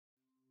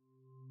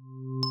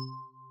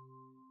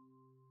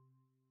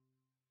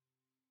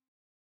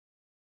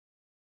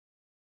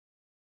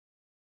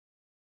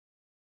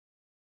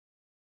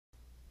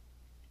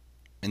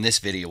In this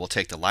video, we'll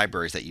take the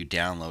libraries that you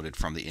downloaded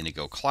from the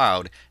Indigo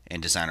Cloud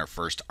and design our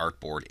first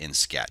artboard in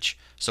Sketch.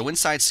 So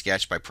inside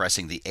Sketch, by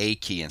pressing the A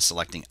key and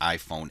selecting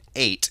iPhone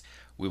 8,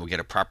 we will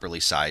get a properly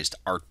sized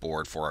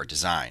artboard for our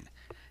design.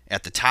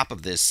 At the top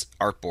of this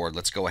artboard,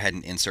 let's go ahead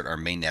and insert our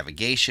main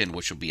navigation,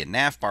 which will be a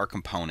NAFBAR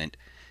component.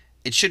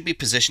 It should be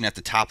positioned at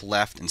the top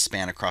left and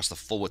span across the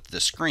full width of the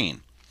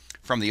screen.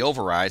 From the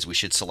overrides, we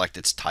should select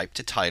its type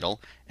to title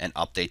and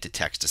update to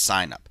text to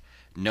sign up.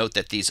 Note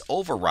that these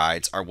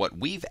overrides are what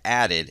we've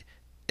added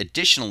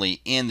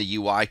additionally in the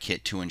UI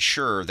kit to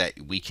ensure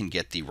that we can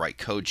get the right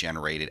code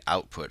generated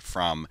output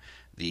from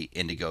the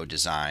Indigo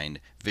Design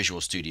Visual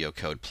Studio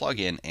Code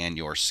plugin and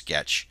your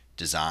Sketch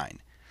design.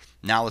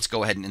 Now let's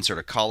go ahead and insert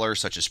a color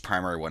such as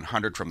primary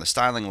 100 from the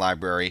styling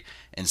library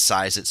and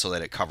size it so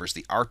that it covers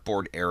the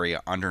artboard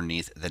area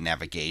underneath the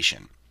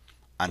navigation.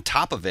 On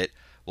top of it,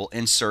 we'll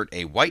insert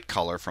a white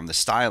color from the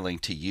styling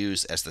to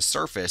use as the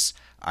surface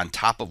on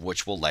top of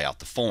which we'll lay out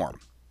the form.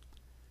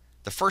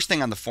 The first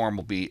thing on the form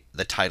will be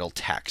the title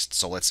text,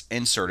 so let's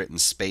insert it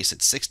and space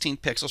it 16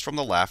 pixels from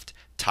the left,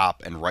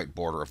 top, and right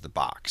border of the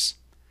box.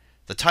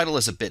 The title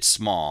is a bit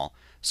small,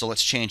 so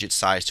let's change its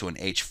size to an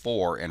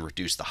H4 and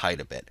reduce the height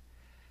a bit.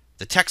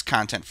 The text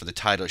content for the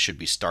title should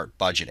be Start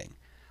Budgeting.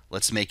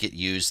 Let's make it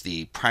use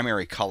the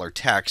primary color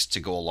text to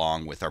go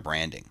along with our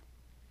branding.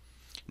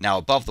 Now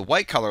above the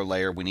white color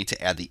layer, we need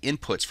to add the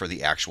inputs for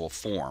the actual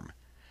form.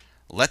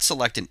 Let's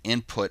select an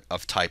input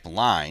of type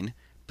line,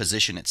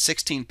 position it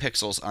 16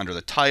 pixels under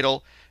the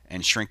title,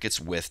 and shrink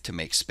its width to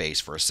make space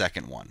for a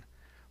second one.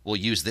 We'll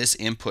use this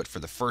input for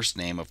the first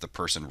name of the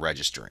person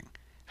registering.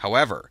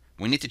 However,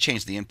 we need to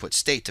change the input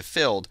state to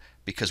filled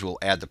because we'll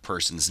add the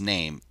person's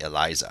name,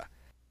 Eliza.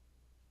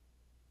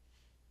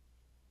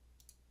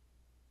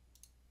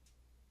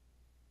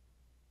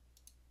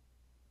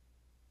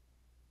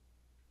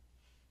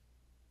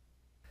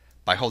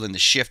 By holding the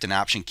Shift and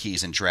Option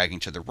keys and dragging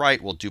to the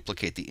right, we'll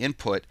duplicate the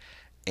input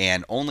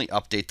and only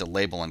update the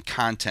label and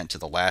content to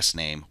the last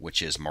name,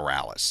 which is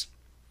Morales.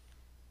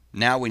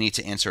 Now we need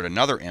to insert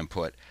another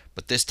input,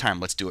 but this time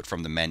let's do it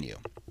from the menu.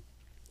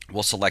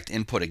 We'll select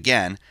Input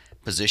again,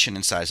 position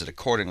and size it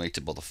accordingly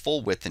to build a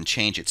full width and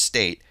change its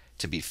state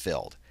to be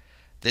filled.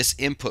 This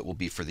input will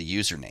be for the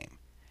username.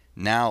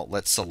 Now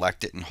let's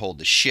select it and hold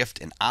the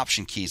Shift and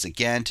Option keys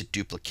again to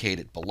duplicate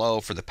it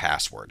below for the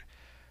password.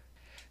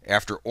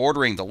 After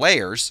ordering the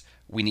layers,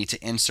 we need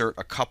to insert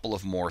a couple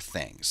of more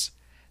things.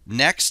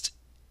 Next,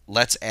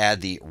 let's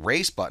add the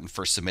Raise button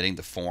for submitting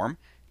the form,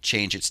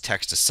 change its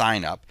text to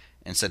sign up,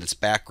 and set its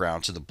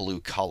background to the blue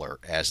color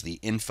as the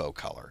info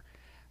color.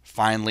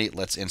 Finally,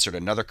 let's insert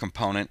another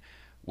component,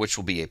 which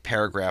will be a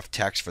paragraph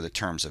text for the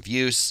terms of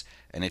use,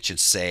 and it should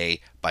say,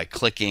 by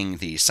clicking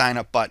the sign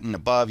up button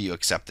above, you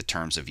accept the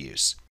terms of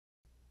use.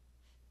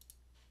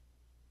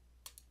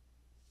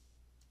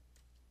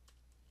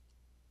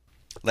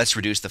 Let's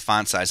reduce the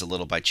font size a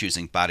little by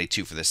choosing Body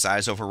 2 for the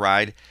size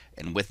override,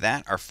 and with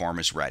that, our form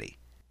is ready.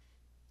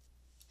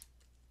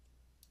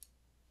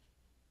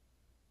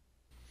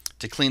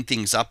 To clean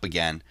things up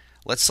again,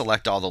 let's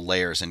select all the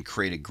layers and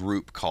create a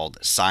group called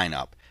Sign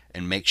Up,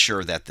 and make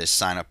sure that this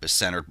sign up is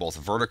centered both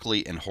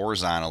vertically and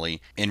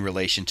horizontally in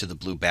relation to the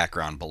blue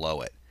background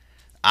below it.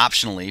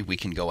 Optionally, we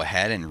can go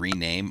ahead and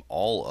rename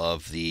all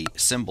of the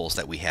symbols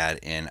that we had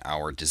in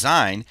our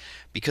design,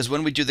 because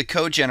when we do the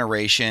code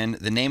generation,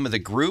 the name of the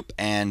group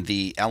and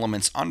the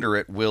elements under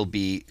it will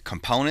be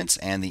components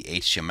and the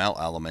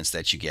HTML elements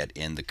that you get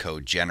in the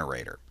code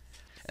generator.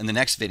 In the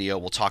next video,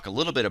 we'll talk a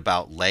little bit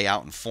about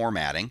layout and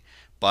formatting,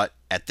 but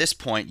at this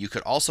point, you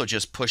could also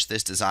just push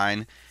this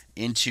design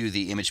into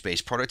the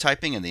image-based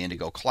prototyping in the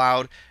Indigo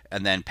Cloud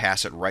and then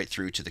pass it right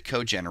through to the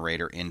code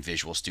generator in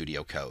Visual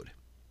Studio Code.